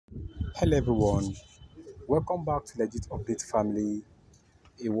Hello everyone, welcome back to Legit Update family,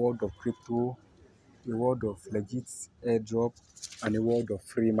 a world of crypto, a world of legit airdrop, and a world of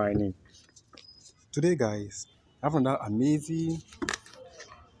free mining. Today guys, I have another amazing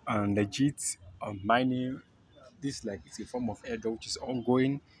and legit mining. This like it's a form of airdrop which is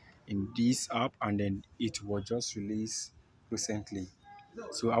ongoing in this app and then it was just released recently.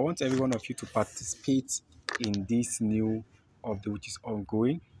 So I want every one of you to participate in this new update which is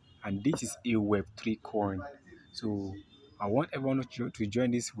ongoing, and this is a Web3 coin. So I want everyone to join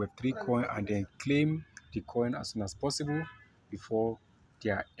this Web3 coin and then claim the coin as soon as possible before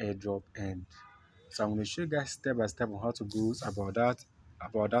their airdrop end. So I'm going to show you guys step by step on how to go about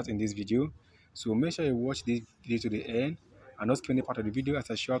that in this video. So make sure you watch this video to the end and not skip any part of the video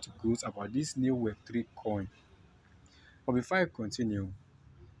as I show how to go about this new Web3 coin. But before I continue,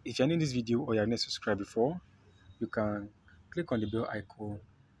 if you're new in this video or you're not subscribed before, you can click on the bell icon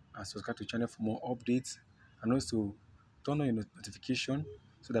and subscribe to the channel for more updates, and also turn on your notification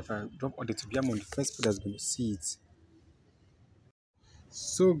so that if I drop update to be among the first people that's going to see it.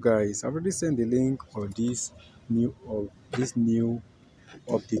 So guys, I've already sent the link of this new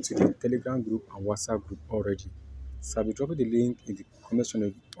update to the Telegram group and WhatsApp group already. So I'll be dropping the link in the comment section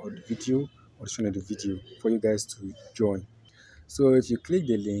of the video or the of the video for you guys to join. So if you click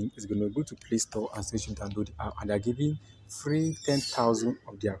the link, it's going to go to Play Store and say you download the app, and they're giving free 10,000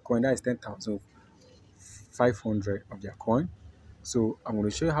 of their coin. That is 10,500 of their coin. So I'm going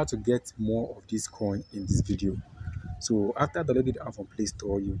to show you how to get more of this coin in this video. So after downloading the app from Play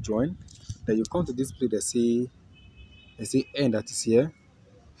Store, you join. Then you come to this place that say end that is here.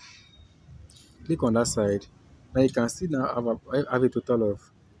 Click on that side. Now you can see now have a total of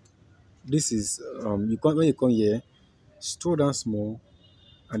this is when you come here, scroll down small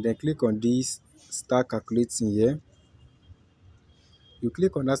and then click on this start calculating here. You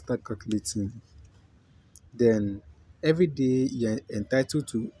click on that start calculating, then every day you're entitled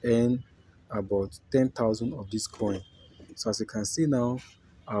to earn about 10,000 of this coin. So as you can see now,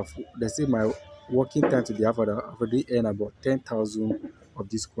 let's say my working time today, I've already earned about 10,000 of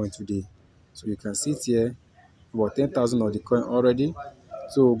this coin today. So you can see it here, about 10,000 of the coin already.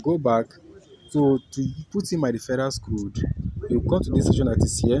 So go back. So to put in my referral code, you come to this section that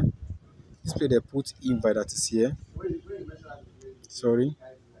is here. This place they put invite that is here. Sorry.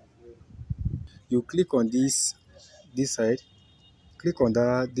 You click on this side. Click on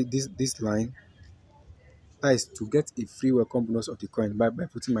this line. That is to get a free welcome bonus of the coin by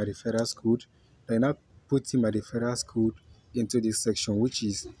putting my referral code. Then now putting my referral code into this section, which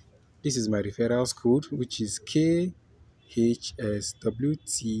is this is my referral code, which is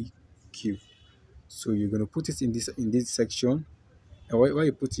kHSwTQ. So you're gonna put it in this section, and while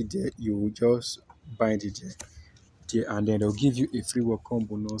you put it there, you just bind it there, and then they'll give you a free welcome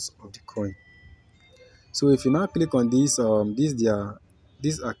bonus of the coin. So if you now click on this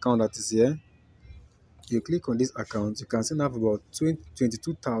this account that is here, you click on this account, you can see now have about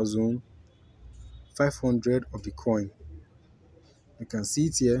 22,500 of the coin. You can see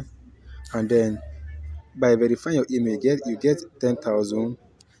it here, and then by verifying your email, you get 10,000.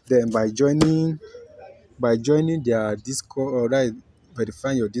 Then by joining their Discord, or that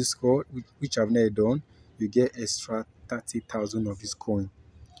verifying your Discord, which I've never done, you get extra 30,000 of this coin.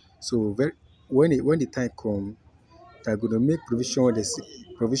 So when the time comes, they're going to make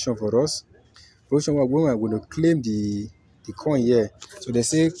provision for us. Provision when we're going to claim the coin here. So they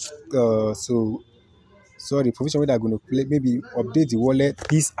say sorry, provision where they're going to play, maybe update the wallet,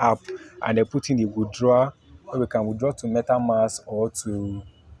 this app, and they put in the withdraw, where we can withdraw to MetaMask or to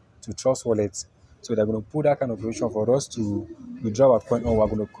Trust Wallet. So they're going to put that kind of provision for us to withdraw our coin, or we're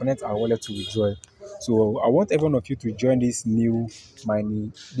going to connect our wallet to withdraw it. So I want every one of you to join this new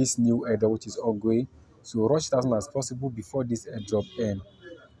airdrop which is ongoing. So rush it as soon as possible before this airdrop ends.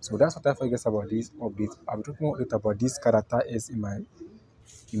 So that's what I forget about this update. I'll be talking more about this CharacterX in my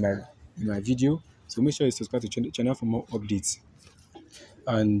video. So make sure you subscribe to the channel for more updates.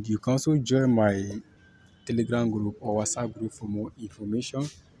 And you can also join my Telegram group or WhatsApp group for more information.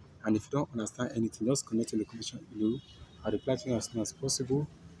 And if you don't understand anything, just connect to the comment below. I'll reply to you as soon as possible.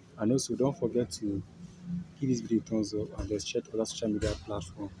 And also don't forget to give this video a thumbs up and let's check other social media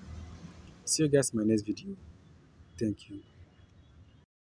platforms. See you guys in my next video. Thank you.